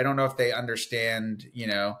part, I don't know if they understand,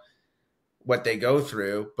 what they go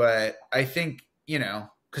through, but I think,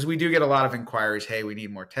 because we do get a lot of inquiries, hey, we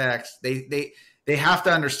need more techs. They have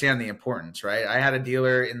to understand the importance, right? I had a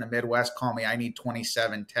dealer in the Midwest call me, I need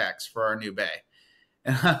 27 techs for our new bay.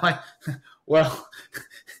 And I'm like, well,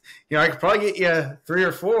 I could probably get you 3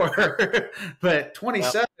 or 4, but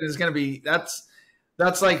 27 is going to be, that's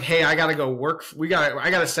like, hey, I got to go work. I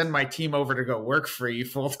got to send my team over to go work for you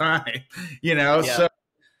full time,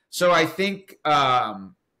 So I think,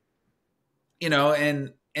 and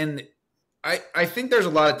I think there's a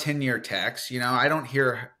lot of 10-year techs. I don't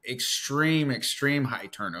hear extreme high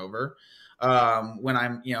turnover. When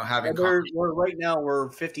I'm, having right now we're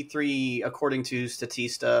 53 according to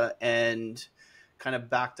Statista, and kind of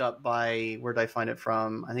backed up by, where did I find it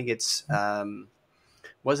from? I think it's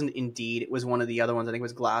wasn't Indeed. It was one of the other ones. I think it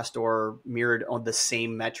was Glassdoor, mirrored on the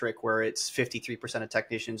same metric, where it's 53% of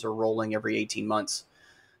technicians are rolling every 18 months.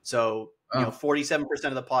 So 47%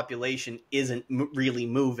 of the population isn't really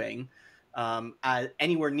moving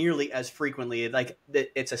anywhere nearly as frequently. Like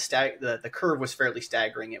it's the curve was fairly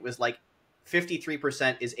staggering. It was like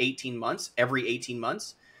 53% is 18 months, every 18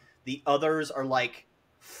 months. The others are like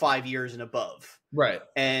 5 years and above. Right.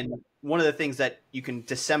 And one of the things that you can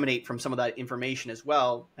disseminate from some of that information as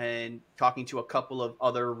well, and talking to a couple of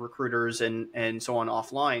other recruiters and so on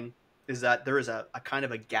offline, is that there is a kind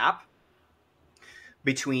of a gap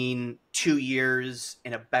between 2 years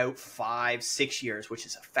and about 5-6 years, which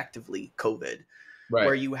is effectively COVID. where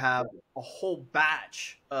Right. you have a whole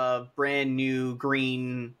batch of brand new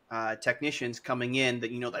green technicians coming in that,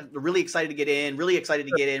 they're really excited to get in, really excited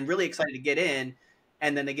to get in, really excited to get in,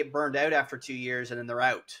 and then they get burned out after 2 years and then they're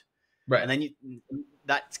out. Right. And then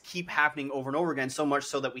that keep happening over and over again, so much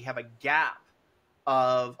so that we have a gap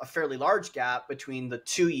of a fairly large gap between the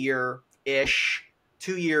 2-year-ish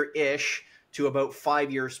to about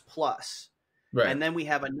 5 years plus. Right. And then we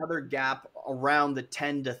have another gap around the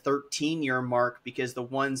 10 to 13 year mark, because the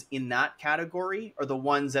ones in that category are the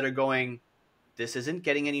ones that are going, this isn't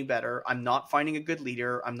getting any better. I'm not finding a good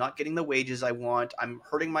leader. I'm not getting the wages I want. I'm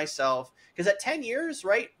hurting myself. Because at 10 years,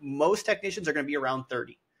 right, most technicians are going to be around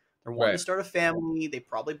 30. They're wanting to start a family. They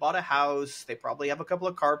probably bought a house. They probably have a couple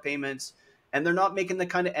of car payments. And they're not making the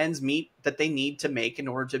kind of ends meet that they need to make in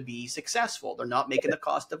order to be successful. They're not making the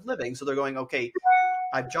cost of living. So they're going, okay,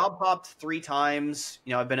 I've job hopped 3 times.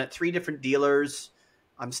 I've been at 3 different dealers.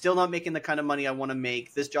 I'm still not making the kind of money I want to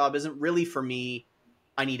make. This job isn't really for me.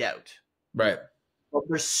 I need out. Right. Well,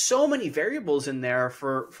 there's so many variables in there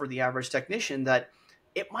for the average technician that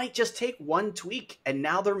it might just take one tweak and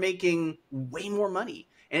now they're making way more money.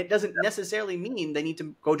 And it doesn't necessarily mean they need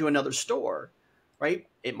to go to another store, right?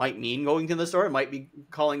 It might mean going to the store. It might be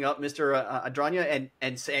calling up Mr. Adragna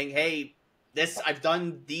and saying, hey, I've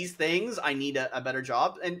done these things. I need a better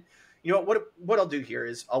job. And what I'll do here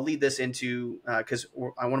is I'll lead this into, because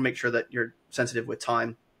I want to make sure that you're sensitive with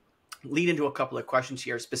time, lead into a couple of questions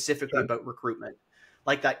here specifically about recruitment,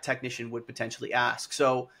 like that technician would potentially ask.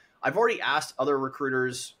 So I've already asked other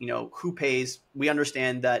recruiters, who pays. We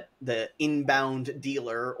understand that the inbound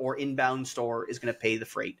dealer or inbound store is going to pay the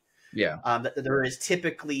freight. Yeah. That there is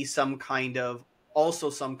typically some kind of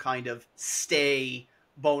stay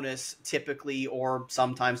bonus, typically, or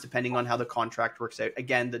sometimes depending on how the contract works out.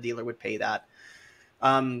 Again, the dealer would pay that.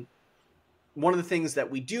 One of the things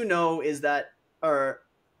that we do know is that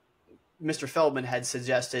Mr. Feldman had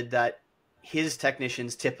suggested that his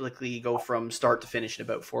technicians typically go from start to finish in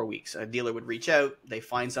about 4 weeks. A dealer would reach out, they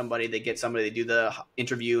find somebody, they get somebody, they do the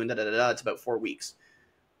interview, and it's about 4 weeks.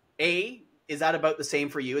 Is that about the same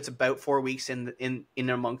for you? It's about 4 weeks in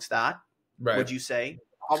amongst that, Right. would you say?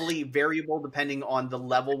 Probably variable depending on the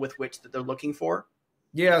level with which that they're looking for.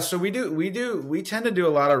 Yeah. So we tend to do a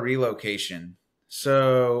lot of relocation.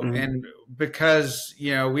 So, and because,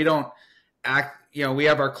 we don't act, we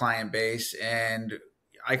have our client base and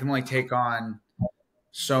I can only take on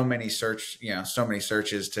so many searches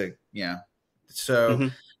to, so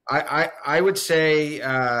I would say,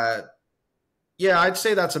 I'd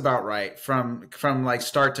say that's about right from like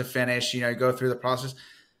start to finish, go through the process.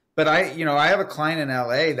 But I have a client in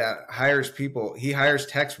LA that hires people. He hires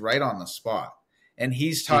techs right on the spot, and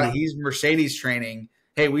he's Mercedes training.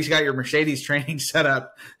 Hey, we got your Mercedes training set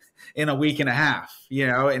up in a week and a half,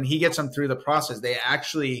 and he gets them through the process. They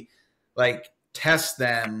actually like test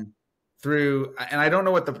them through, and I don't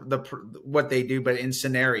know what they do, but in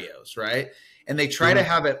scenarios, right? And they try to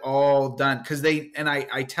have it all done because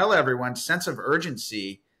I tell everyone sense of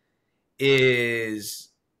urgency is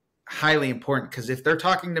highly important, because if they're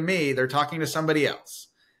talking to me, they're talking to somebody else,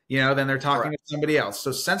 then they're talking to somebody else.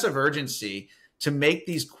 So sense of urgency to make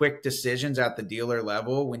these quick decisions at the dealer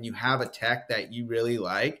level when you have a tech that you really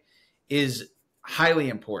like is highly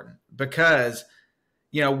important, because,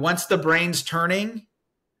 once the brain's turning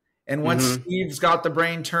and once Steve's got the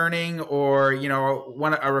brain turning, or,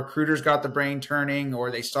 when a recruiter's got the brain turning, or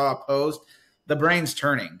they saw a post, the brain's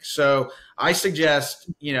turning. So I suggest,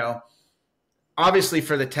 obviously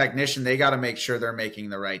for the technician, they got to make sure they're making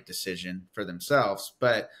the right decision for themselves.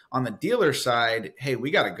 But on the dealer side, hey,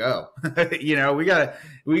 we got to go.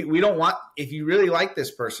 We don't want, if you really like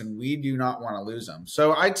this person, we do not want to lose them.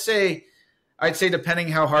 So I'd say depending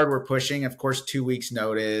how hard we're pushing, of course, 2 weeks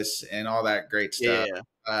notice and all that great stuff. Yeah.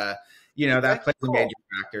 That plays a major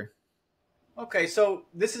factor. Okay. So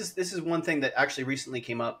this is one thing that actually recently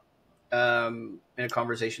came up in a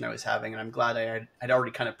conversation I was having, and I'm glad I'd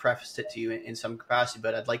already kind of prefaced it to you in some capacity,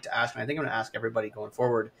 but I'd like to ask, and I think I'm going to ask everybody going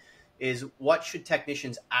forward, is what should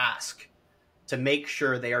technicians ask to make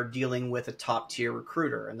sure they are dealing with a top tier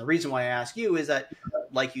recruiter? And the reason why I ask you is that,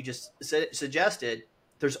 like you just suggested,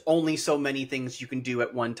 there's only so many things you can do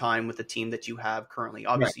at one time with the team that you have currently.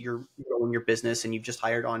 Obviously, you're growing your business, and you've just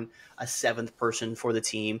hired on a 7th person for the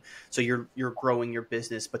team. So you're growing your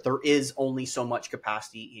business, but there is only so much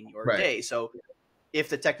capacity in your day. So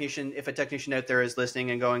if a technician out there is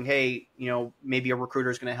listening and going, hey, maybe a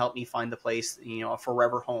recruiter is going to help me find the place, a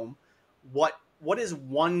forever home, what is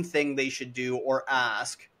one thing they should do or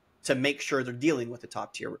ask to make sure they're dealing with a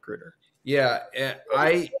top tier recruiter? Yeah,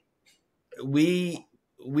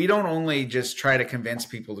 we don't only just try to convince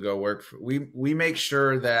people to go work we make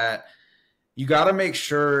sure that you got to make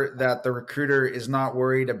sure that the recruiter is not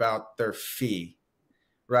worried about their fee,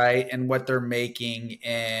 right? And what they're making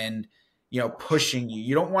and, pushing you.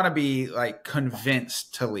 You don't want to be like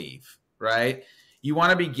convinced to leave, right? You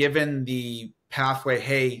want to be given the pathway.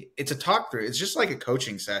 Hey, it's a talk through. It's just like a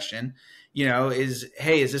coaching session,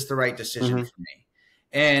 hey, is this the right decision for me?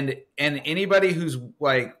 And anybody who's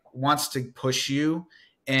like wants to push you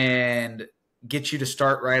and get you to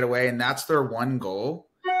start right away, and that's their one goal,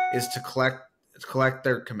 is to collect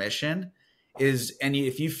their commission, and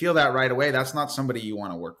if you feel that right away, that's not somebody you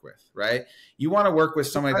want to work with, right? You want to work with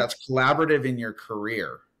somebody that's collaborative in your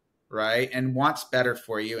career, right? And wants better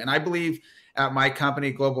for you. And I believe at my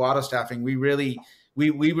company, Global Auto Staffing, we really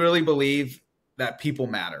believe that people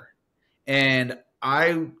matter. And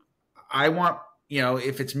I want,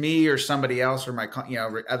 if it's me or somebody else or my,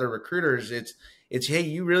 other recruiters, it's,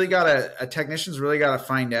 hey, a technician's really got to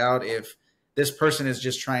find out if this person is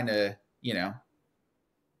just trying to,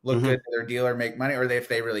 look good to their dealer, make money, or if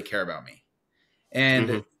they really care about me.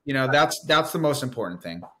 And, that's the most important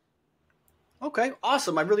thing. Okay.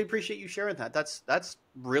 Awesome. I really appreciate you sharing that. That's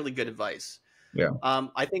really good advice. Yeah.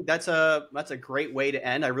 I think that's a great way to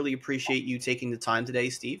end. I really appreciate you taking the time today,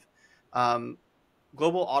 Steve.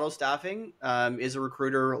 Global Auto Staffing is a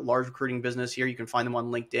large recruiting business here. You can find them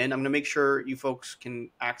on LinkedIn. I'm going to make sure you folks can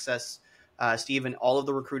access Steve and all of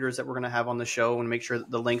the recruiters that we're going to have on the show, and make sure that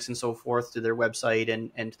the links and so forth to their website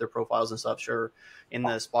and to their profiles and stuff are in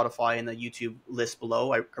the Spotify and the YouTube list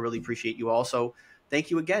below. I really appreciate you all. So thank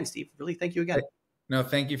you again, Steve. Really, thank you again. No,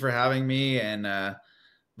 thank you for having me, and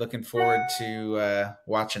looking forward to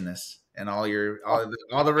watching this and all the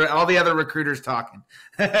other recruiters talking.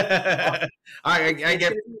 I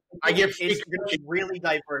get it's really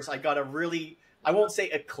diverse. I won't say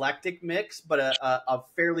eclectic mix, but a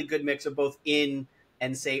fairly good mix of both in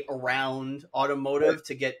and say around automotive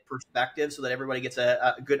to get perspective, so that everybody gets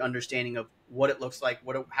a good understanding of what it looks like,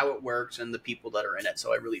 how it works, and the people that are in it.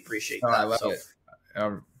 So I really appreciate that. I love it.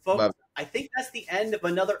 Folks, I think that's the end of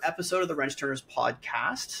another episode of the Wrench Turners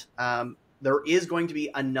podcast. There is going to be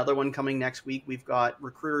another one coming next week. We've got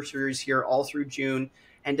recruiter series here all through June.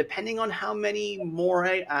 And depending on how many more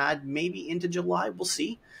I add, maybe into July, we'll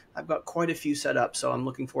see. I've got quite a few set up, so I'm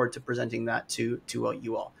looking forward to presenting that to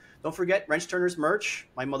you all. Don't forget, Wrench Turners merch.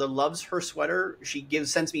 My mother loves her sweater. She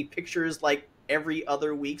sends me pictures like every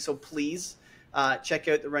other week, so please check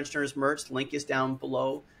out the Wrench Turners merch. The link is down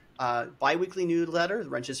below. Bi-weekly newsletter, the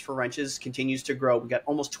Wrenches for Wrenches, continues to grow. We've got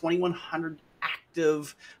almost 2,100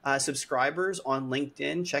 active subscribers on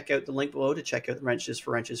LinkedIn. Check out the link below to check out the Wrenches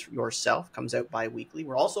for Wrenches yourself. Comes out bi-weekly.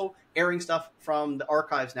 We're also airing stuff from the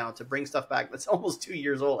archives now to bring stuff back that's almost 2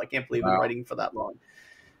 years old. I can't believe I've been writing for that long.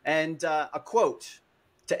 And a quote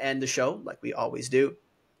to end the show, like we always do.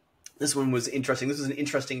 This one was interesting. This was an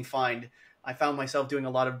interesting find. I found myself doing a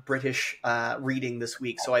lot of British reading this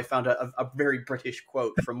week, so I found a very British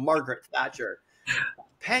quote from Margaret Thatcher.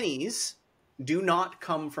 Pennies do not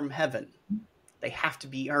come from heaven. They have to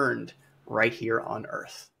be earned right here on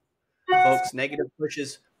Earth. Folks, negative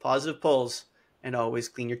pushes, positive pulls, and always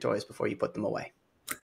clean your toys before you put them away.